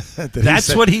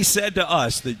 That's what he said to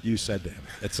us that you said to him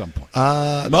at some point.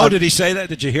 Mo, did he say that?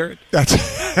 Did you hear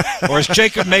it? Or is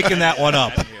Jacob making that one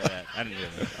up? I didn't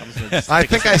hear that. I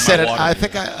think I said it. I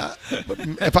think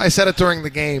if I said it during the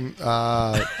game,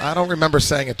 I don't remember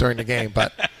saying it during the game,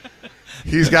 but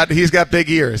he's got big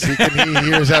ears. He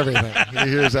hears everything. He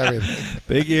hears everything.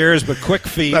 Big ears, but quick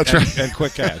feet. That's right. And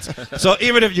quick hands. So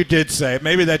even if you did say it,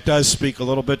 maybe that does speak a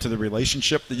little bit to the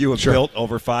relationship that you have built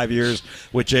over 5 years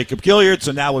with Jacob Gilyard.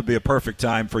 So now would be a perfect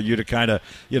time for you to kind of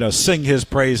sing his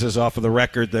praises off of the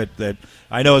record that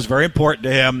I know is very important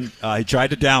to him. He tried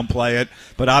to downplay it,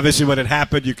 but obviously when it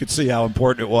happened, you could see how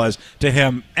important it was to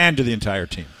him and to the entire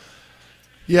team.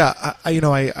 Yeah,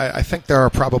 I think there are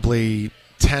probably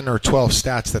 10 or 12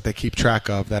 stats that they keep track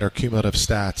of that are cumulative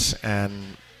stats,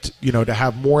 and to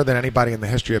have more than anybody in the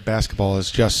history of basketball is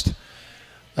just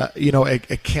I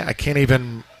can't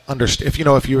even understand.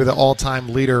 If you were the all-time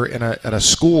leader at a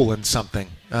school in something,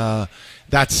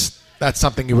 that's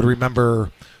something you would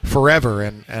remember forever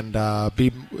and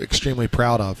be extremely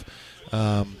proud of.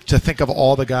 To think of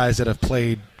all the guys that have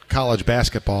played college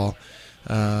basketball,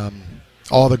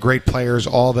 all the great players,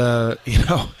 all the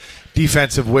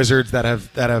defensive wizards that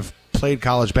have played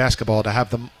college basketball, to have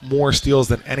the more steals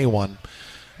than anyone.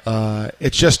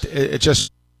 It's just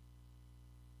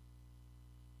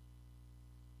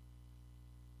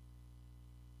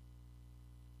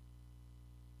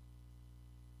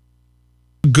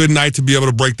good night to be able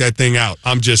to break that thing out.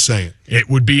 I'm just saying. It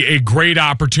would be a great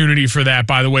opportunity for that,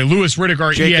 by the way. Louis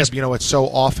Riddick, Jacob, it's so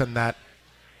often that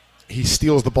he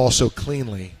steals the ball so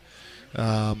cleanly.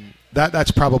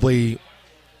 That's probably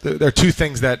there are 2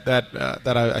 things that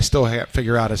I still can't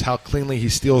figure out, is how cleanly he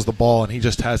steals the ball and he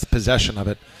just has possession of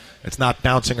it. It's not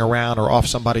bouncing around or off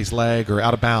somebody's leg or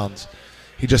out of bounds.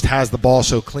 He just has the ball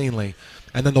so cleanly.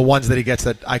 And then the ones that he gets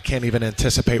that I can't even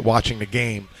anticipate watching the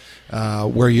game,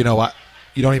 where you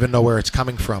don't even know where it's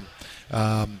coming from.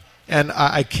 And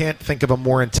I can't think of a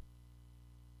more intense.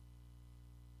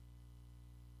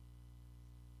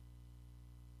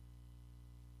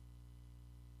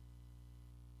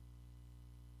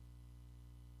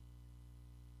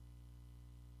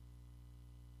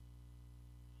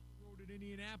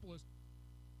 Indianapolis.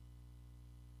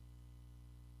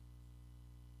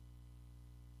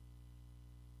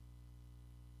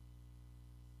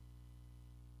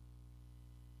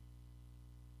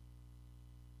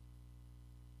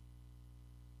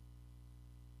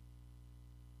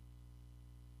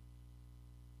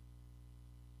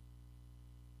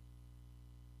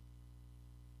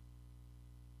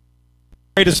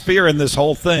 Greatest fear in this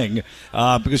whole thing,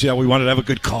 because we wanted to have a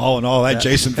good call and all that. Yeah.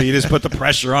 Jason Vitas put the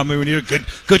pressure on me. We need a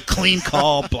good clean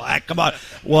call. Black, come on,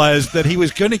 was that he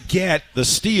was going to get the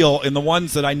steal in the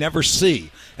ones that I never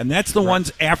see, and that's the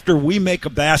ones after we make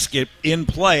a basket in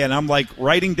play, and I'm like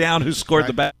writing down who scored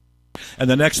the basket. And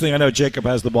the next thing I know, Jacob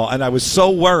has the ball. And I was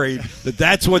so worried that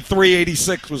that's what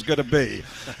 386 was going to be.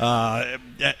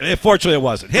 Fortunately, it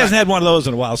wasn't. He hasn't had one of those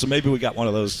in a while, so maybe we got one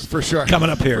of those for sure coming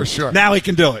up here. For sure. Now he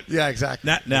can do it. Yeah, exactly.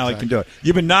 Now exactly. he can do it.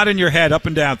 You've been nodding your head up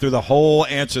and down through the whole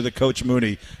answer that Coach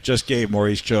Mooney just gave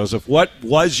Maurice Joseph. What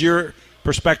was your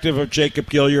perspective of Jacob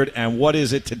Gilyard, and what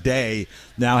is it today,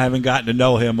 now having gotten to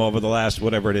know him over the last,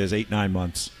 whatever it is, 8-9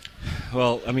 months?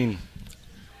 Well, I mean,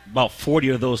 about 40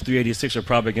 of those 386 are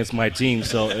probably against my team,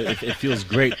 so it feels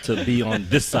great to be on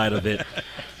this side of it.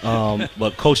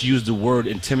 But Coach used the word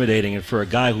intimidating, and for a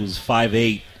guy who's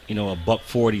 5'8", a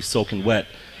 $140 soaking wet,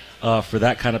 for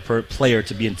that kind of player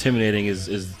to be intimidating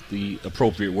is the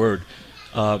appropriate word.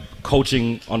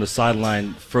 Coaching on the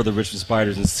sideline for the Richmond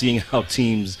Spiders and seeing how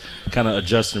teams kind of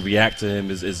adjust and react to him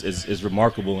is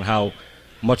remarkable, and how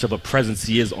much of a presence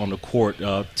he is on the court.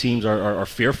 Teams are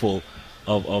fearful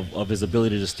of his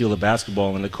ability to steal the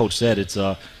basketball, and the coach said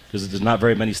there's not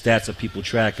very many stats that people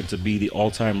track, and to be the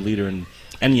all-time leader in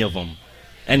any of them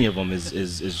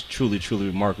is truly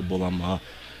remarkable.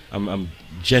 I'm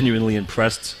genuinely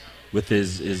impressed with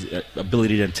his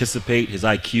ability to anticipate, his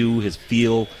IQ, his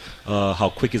feel,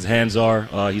 how quick his hands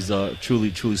are. He's a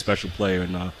truly special player,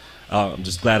 and I'm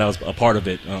just glad I was a part of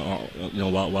it.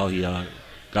 While he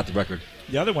got the record.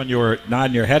 The other one you were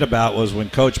nodding your head about was when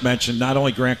Coach mentioned not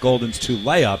only Grant Golden's 2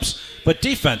 layups, but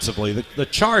defensively the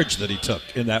charge that he took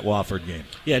in that Wofford game.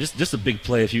 Yeah, just a big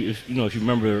play. If you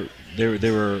remember,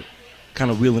 they were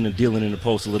kind of wheeling and dealing in the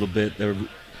post a little bit. There were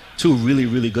 2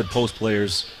 really good post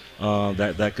players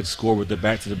that could score with their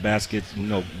back to the basket.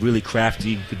 Really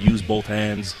crafty, could use both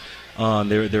hands.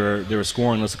 They were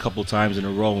scoring us a couple of times in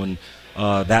a row, and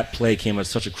that play came at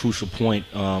such a crucial point.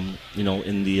 In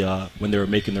the when they were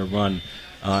making their run.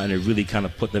 And it really kind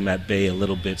of put them at bay a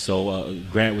little bit. So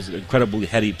Grant was an incredibly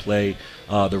heady play,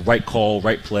 the right call,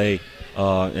 right play,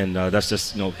 and that's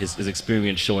just his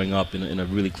experience showing up in a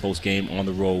really close game on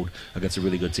the road against a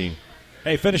really good team.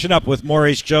 Hey, finishing up with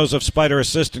Maurice Joseph, Spider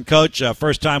assistant coach.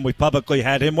 First time we publicly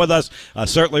had him with us.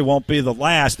 Certainly won't be the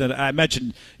last. And I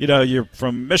mentioned, you're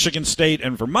from Michigan State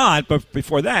and Vermont, but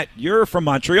before that, you're from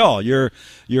Montreal. You're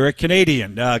a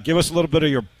Canadian. Give us a little bit of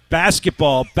your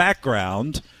basketball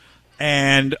background,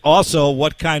 and also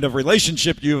what kind of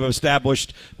relationship you've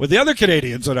established with the other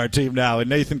Canadians on our team now, and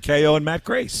Nathan Keough and Matt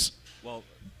Grace. Well,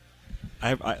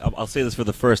 I'll say this for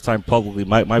the first time publicly.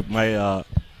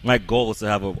 My goal is to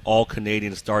have an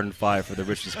all-Canadian starting 5 for the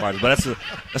Richmond Spiders, but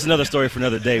that's another story for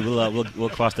another day. We'll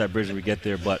cross that bridge when we get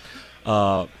there. But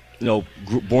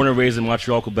born and raised in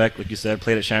Montreal, Quebec, like you said,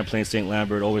 played at Champlain St.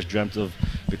 Lambert. Always dreamt of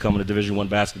becoming a Division I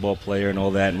basketball player and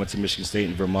all that, and went to Michigan State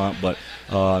and Vermont. But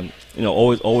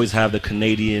always have the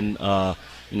Canadian.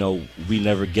 We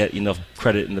never get enough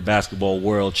credit in the basketball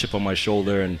world. Chip on my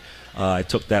shoulder, and I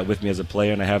took that with me as a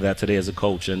player, and I have that today as a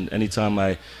coach. And anytime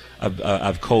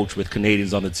I've coached with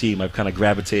Canadians on the team, I've kind of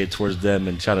gravitated towards them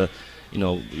and try to,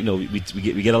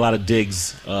 we get a lot of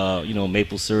digs,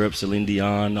 maple syrup, Celine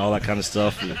Dion, all that kind of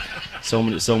stuff. So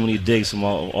many digs from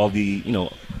all the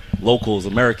locals,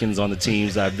 Americans on the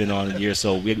teams that I've been on in years.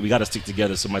 So we got to stick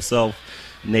together. So myself,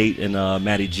 Nate, and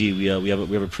Matty G, we have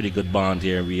a pretty good bond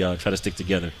here. We try to stick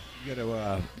together. You got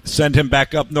to send him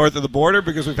back up north of the border,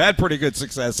 because we've had pretty good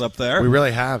success up there. We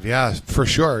really have, yeah, for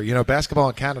sure. Basketball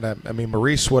in Canada,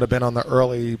 Maurice would have been on the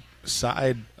early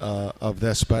side of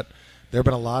this, but there have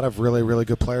been a lot of really, really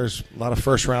good players, a lot of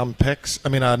first-round picks,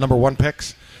 number 1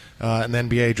 picks in the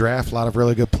NBA draft, a lot of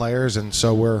really good players, and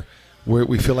so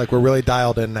we feel like we're really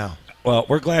dialed in now. Well,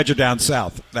 we're glad you're down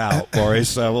south now,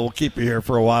 Maurice. We'll keep you here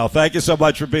for a while. Thank you so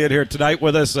much for being here tonight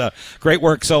with us. Great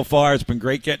work so far. It's been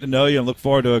great getting to know you, and look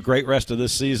forward to a great rest of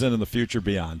this season and the future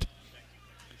beyond.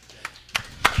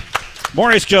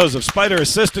 Maurice Joseph, Spider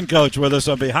assistant coach, with us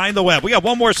on Behind the Web. We got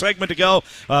one more segment to go.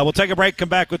 We'll take a break, come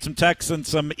back with some texts and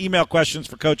some email questions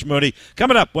for Coach Mooney.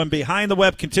 Coming up when Behind the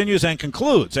Web continues and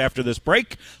concludes after this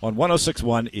break on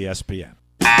 106.1 ESPN.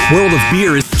 World of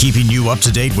Beer is keeping you up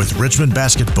to date with Richmond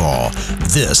basketball.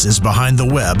 This is Behind the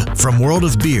Web from World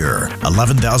of Beer,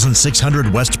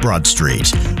 11,600 West Broad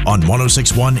Street on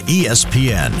 106.1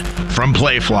 ESPN. From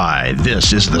Playfly,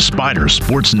 this is the Spider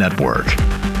Sports Network.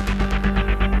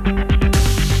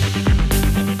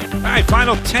 All right,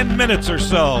 final 10 minutes or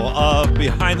so of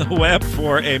Behind the Web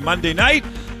for a Monday night.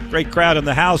 Great crowd in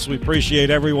the house. We appreciate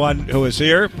everyone who is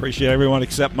here. Appreciate everyone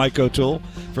except Mike O'Toole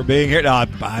for being here. No,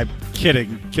 I'm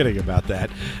kidding about that.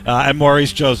 And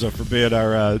Maurice Joseph for being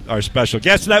our special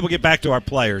guest tonight. We'll get back to our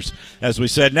players, as we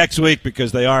said, next week,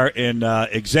 because they are in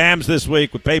exams this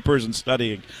week with papers and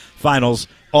studying finals.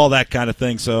 all that kind of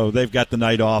thing. So they've got the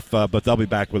night off, but they'll be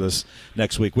back with us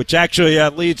next week, which actually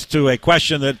leads to a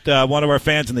question that one of our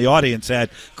fans in the audience had,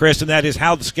 Chris, and that is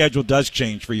how the schedule does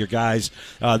change for your guys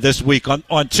this week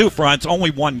on two fronts.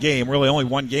 Only one game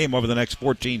over the next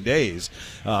 14 days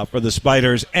for the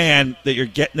Spiders, and that you're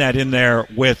getting that in there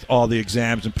with all the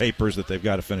exams and papers that they've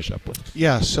got to finish up with.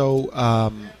 Yeah, so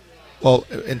well,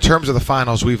 in terms of the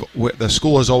finals, the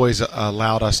school has always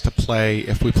allowed us to play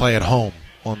if we play at home.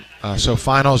 So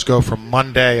finals go from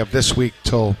Monday of this week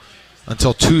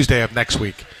until Tuesday of next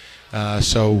week.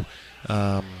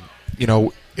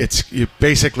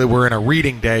 Basically we're in a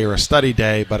reading day or a study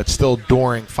day, but it's still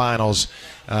during finals,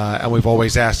 and we've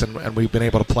always asked, and we've been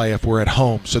able to play if we're at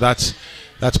home. So that's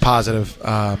positive.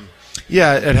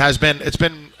 It's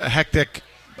been a hectic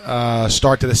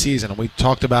start to the season, and we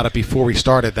talked about it before we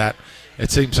started that it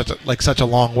seems such a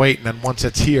long wait, and then once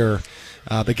it's here,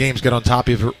 the games get on top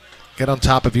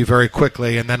of you very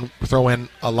quickly, and then throw in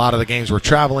a lot of the games we're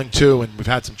traveling to, and we've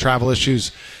had some travel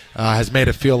issues, has made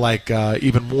it feel like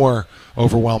even more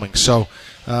overwhelming. So,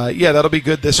 that'll be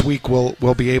good this week.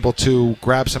 We'll be able to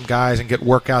grab some guys and get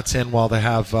workouts in while they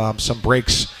have some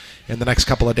breaks in the next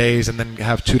couple of days, and then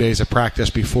have 2 days of practice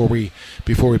before we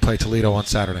play Toledo on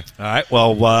Saturday. All right.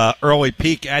 Well, early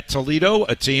peek at Toledo,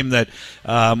 a team that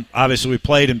obviously we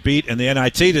played and beat in the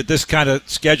NIT. Did this kind of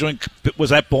scheduling, was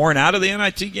that born out of the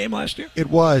NIT game last year? It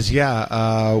was,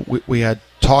 yeah. We had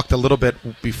talked a little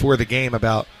bit before the game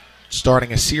about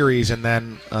starting a series, and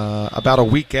then about a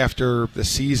week after the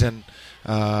season,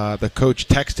 the coach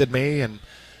texted me and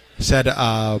said,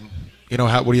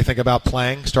 what do you think about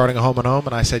starting a home and home?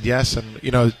 And I said yes. And,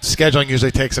 scheduling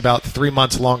usually takes about 3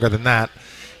 months longer than that.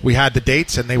 We had the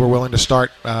dates, and they were willing to start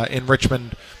in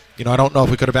Richmond. I don't know if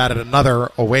we could have added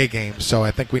another away game, so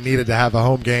I think we needed to have a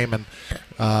home game, and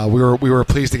we were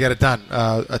pleased to get it done.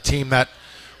 A team that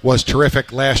was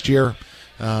terrific last year,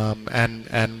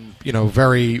 and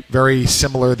very, very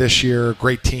similar this year.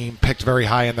 Great team, picked very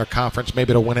high in their conference,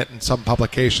 maybe to win it in some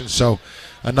publications. So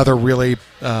another really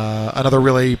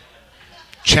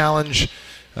challenging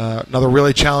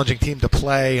team to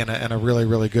play, and a really,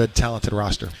 really good, talented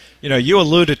roster. You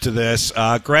alluded to this.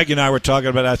 Greg and I were talking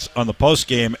about that on the post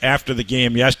game after the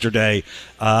game yesterday.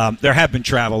 There have been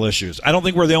travel issues. I don't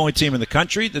think we're the only team in the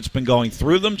country that's been going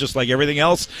through them, just like everything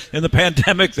else in the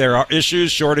pandemic. There are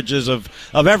issues, shortages of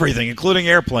everything, including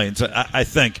airplanes, I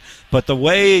think. But the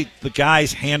way the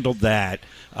guys handled that,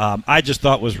 I just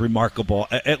thought was remarkable.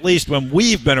 At least when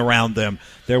we've been around them,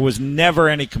 there was never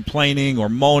any complaining or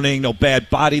moaning, no bad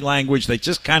body language. They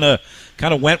just kind of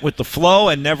went with the flow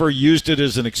and never used it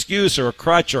as an excuse or a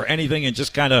crutch or anything, and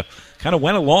just kind of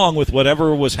went along with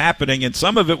whatever was happening. And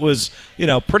some of it was,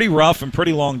 pretty rough and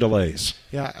pretty long delays.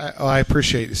 Yeah, I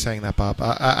appreciate you saying that, Bob.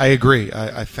 I agree.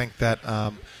 I think that,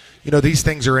 these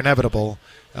things are inevitable.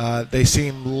 They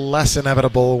seem less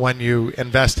inevitable when you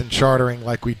invest in chartering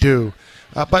like we do.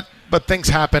 But things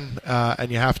happen,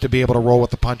 and you have to be able to roll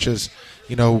with the punches.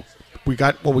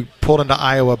 We pulled into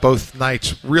Iowa both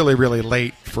nights really, really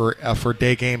late for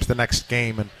day games the next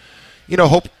game, and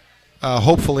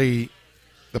hopefully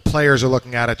the players are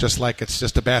looking at it just like it's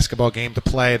just a basketball game to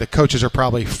play. The coaches are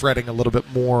probably fretting a little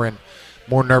bit more and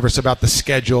more nervous about the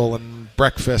schedule and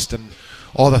breakfast and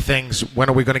all the things. When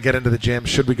are we going to get into the gym?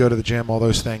 Should we go to the gym? All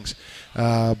those things.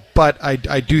 But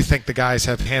I do think the guys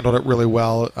have handled it really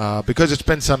well, because it's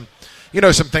been some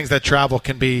things that travel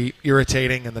can be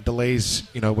irritating, and the delays,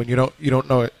 when you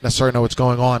don't necessarily know what's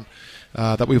going on,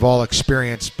 that we've all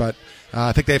experienced. But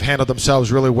I think they've handled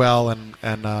themselves really well,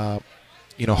 and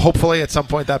hopefully at some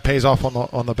point that pays off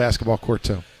on the basketball court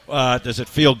too. Does it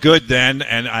feel good then?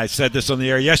 And I said this on the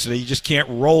air yesterday. You just can't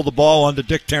roll the ball onto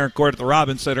Dick Tarrant Court at the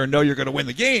Robins Center and know you're going to win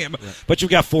the game. Yeah. But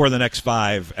you've got 4 of the next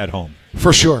 5 at home.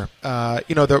 For sure.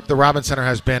 The Robins Center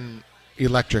has been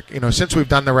electric. Since we've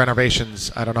done the renovations,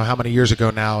 I don't know how many years ago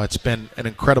now, it's been an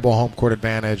incredible home court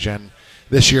advantage, and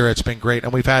this year it's been great.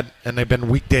 And they've been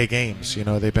weekday games.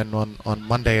 They've been on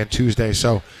Monday and Tuesday.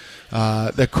 So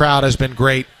the crowd has been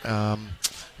great.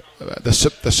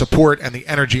 The support and the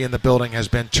energy in the building has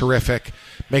been terrific.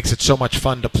 Makes it so much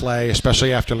fun to play,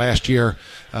 especially after last year.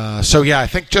 I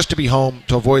think just to be home,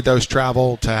 to avoid those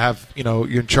travel, to have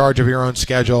you're in charge of your own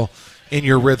schedule, in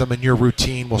your rhythm and your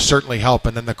routine will certainly help,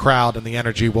 and then the crowd and the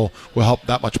energy will help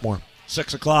that much more.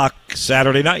 6 o'clock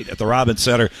Saturday night at the Robins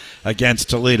Center against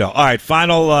Toledo. All right,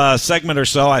 final segment or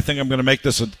so. I think I'm going to make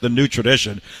this the new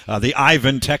tradition. The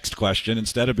Ivan text question,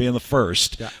 instead of being the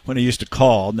first when he used to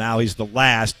call, now he's the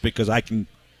last because I can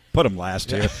put them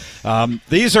last here.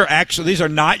 These are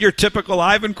not your typical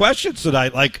Ivan questions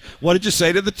tonight. Like, what did you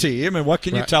say to the team, and what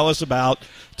can you tell us about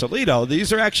Toledo?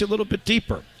 These are actually a little bit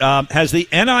deeper. Has the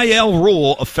NIL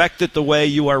rule affected the way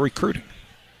you are recruiting?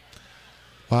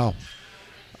 Wow.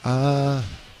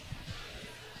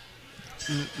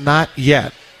 Not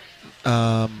yet.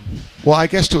 Well, I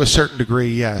guess to a certain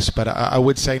degree, yes, but I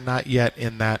would say not yet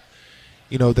in that,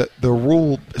 the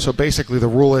rule. So basically, the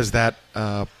rule is that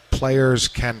players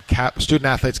student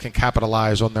athletes can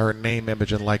capitalize on their name,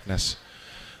 image, and likeness.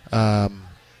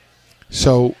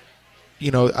 So,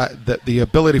 the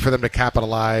ability for them to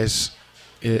capitalize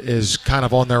is kind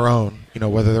of on their own.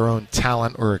 Whether their own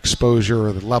talent or exposure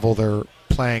or the level they're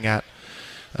playing at.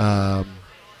 But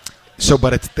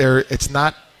it's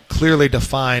not clearly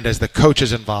defined as the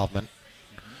coach's involvement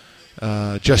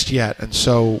just yet, and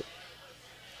so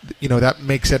that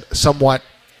makes it somewhat.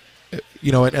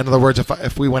 In other words,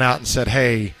 if we went out and said,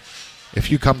 "Hey,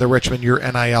 if you come to Richmond, your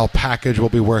NIL package will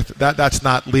be worth," that's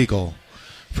not legal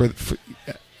for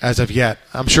as of yet.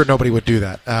 I'm sure nobody would do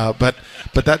that, but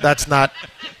that's not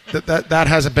that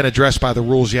hasn't been addressed by the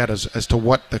rules yet as to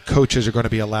what the coaches are going to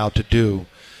be allowed to do.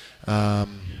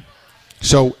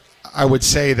 So I would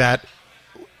say that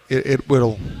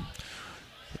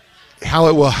how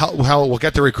it will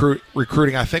get to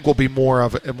recruiting, I think, will be more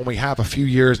of when we have a few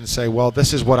years and say, well,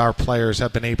 this is what our players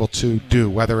have been able to do,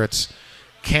 whether it's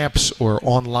camps or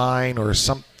online or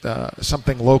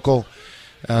something local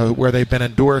where they've been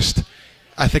endorsed.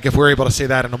 I think if we're able to say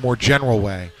that in a more general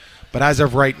way, but as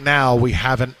of right now, we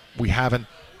haven't,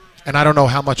 and I don't know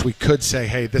how much we could say,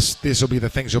 hey, these will be the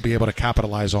things you'll be able to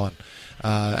capitalize on.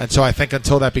 And so I think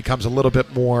until that becomes a little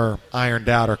bit more ironed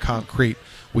out or concrete,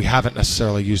 we haven't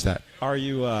necessarily used that. Are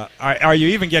you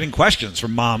even getting questions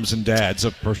from moms and dads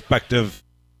of prospective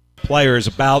players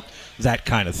about that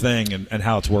kind of thing and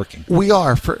how it's working? We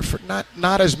are for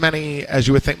not as many as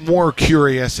you would think. More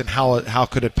curious and how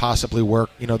could it possibly work?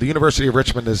 The University of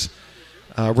Richmond is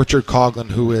Richard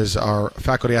Coughlin, who is our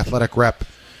faculty athletic rep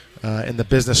in the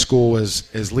business school,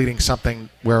 is leading something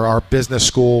where our business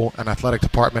school and athletic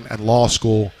department and law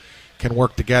school can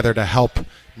work together to help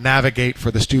navigate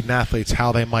for the student athletes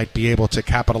how they might be able to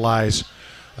capitalize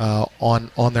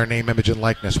on their name, image, and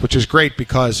likeness, which is great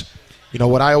because,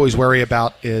 what I always worry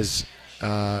about is,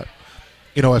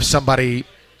 if somebody,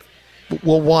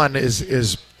 one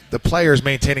is the players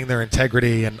maintaining their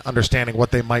integrity and understanding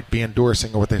what they might be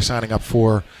endorsing or what they're signing up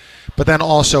for, but then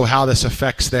also how this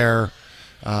affects their,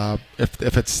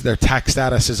 if it's their tax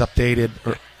status is updated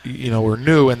or or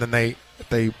new, and then they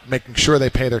making sure they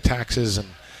pay their taxes and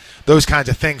those kinds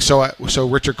of things. So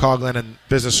Richard Coughlin and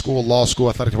business school, law school,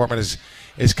 athletic department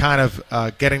is kind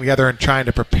of getting together and trying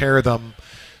to prepare them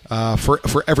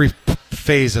for every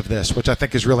phase of this, which I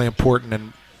think is really important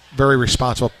and very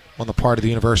responsible on the part of the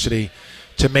university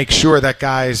to make sure that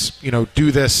guys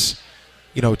do this,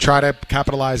 try to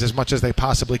capitalize as much as they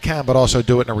possibly can, but also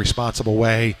do it in a responsible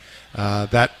way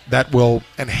that will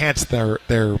enhance their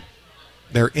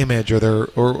image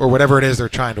or whatever it is they're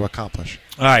trying to accomplish.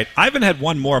 All right. Ivan had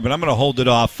one more, but I'm going to hold it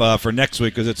off for next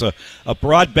week because it's a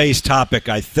broad-based topic,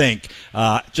 I think,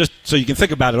 just so you can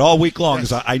think about it all week long,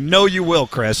 because I know you will,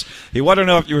 Chris. He wanted to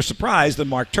know if you were surprised that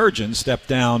Mark Turgeon stepped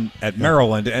down at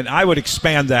Maryland, and I would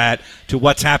expand that to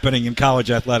what's happening in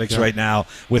college athletics right now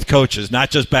with coaches,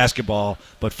 not just basketball,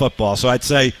 but football. So I'd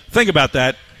say think about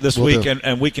that this week,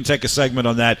 and we can take a segment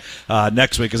on that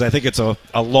next week because I think it's a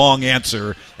long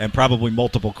answer and probably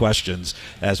multiple questions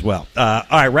as well. All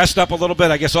right, rest up a little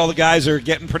bit. I guess all the guys are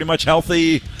getting pretty much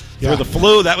healthy through the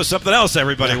flu. That was something else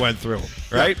everybody went through,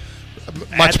 right?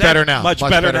 Much better now. Much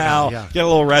better now. Yeah. Get a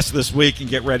little rest this week and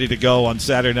get ready to go on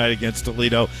Saturday night against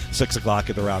Toledo, 6 o'clock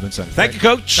at the Robins Center. Thank you,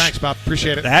 Coach. Thanks, Bob.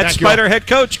 Appreciate it. That's Spider head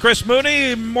coach Chris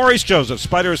Mooney, Maurice Joseph,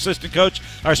 Spider assistant coach,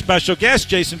 our special guest,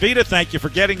 Jason Vita. Thank you for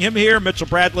getting him here. Mitchell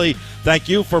Bradley, thank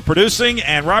you for producing.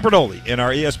 And Robert Oley in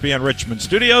our ESPN Richmond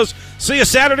studios. See you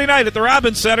Saturday night at the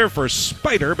Robins Center for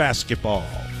Spider basketball.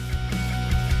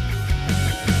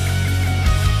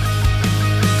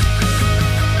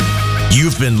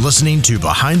 You've been listening to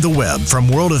Behind the Web from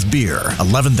World of Beer,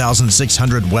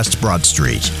 11,600 West Broad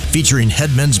Street, featuring head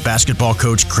men's basketball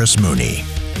coach Chris Mooney.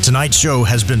 Tonight's show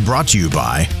has been brought to you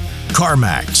by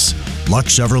CarMax,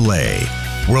 Lux Chevrolet,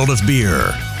 World of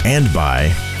Beer, and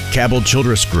by Cabell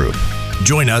Childress Group.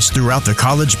 Join us throughout the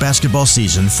college basketball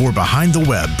season for Behind the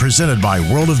Web, presented by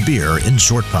World of Beer in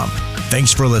Short Pump.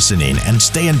 Thanks for listening, and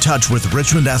stay in touch with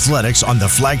Richmond Athletics on the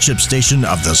flagship station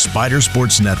of the Spider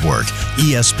Sports Network,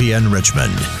 ESPN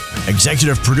Richmond.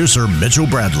 Executive producer Mitchell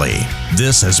Bradley.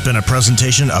 This has been a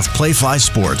presentation of Playfly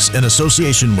Sports in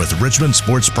association with Richmond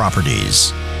Sports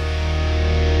Properties.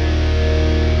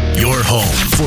 Your home for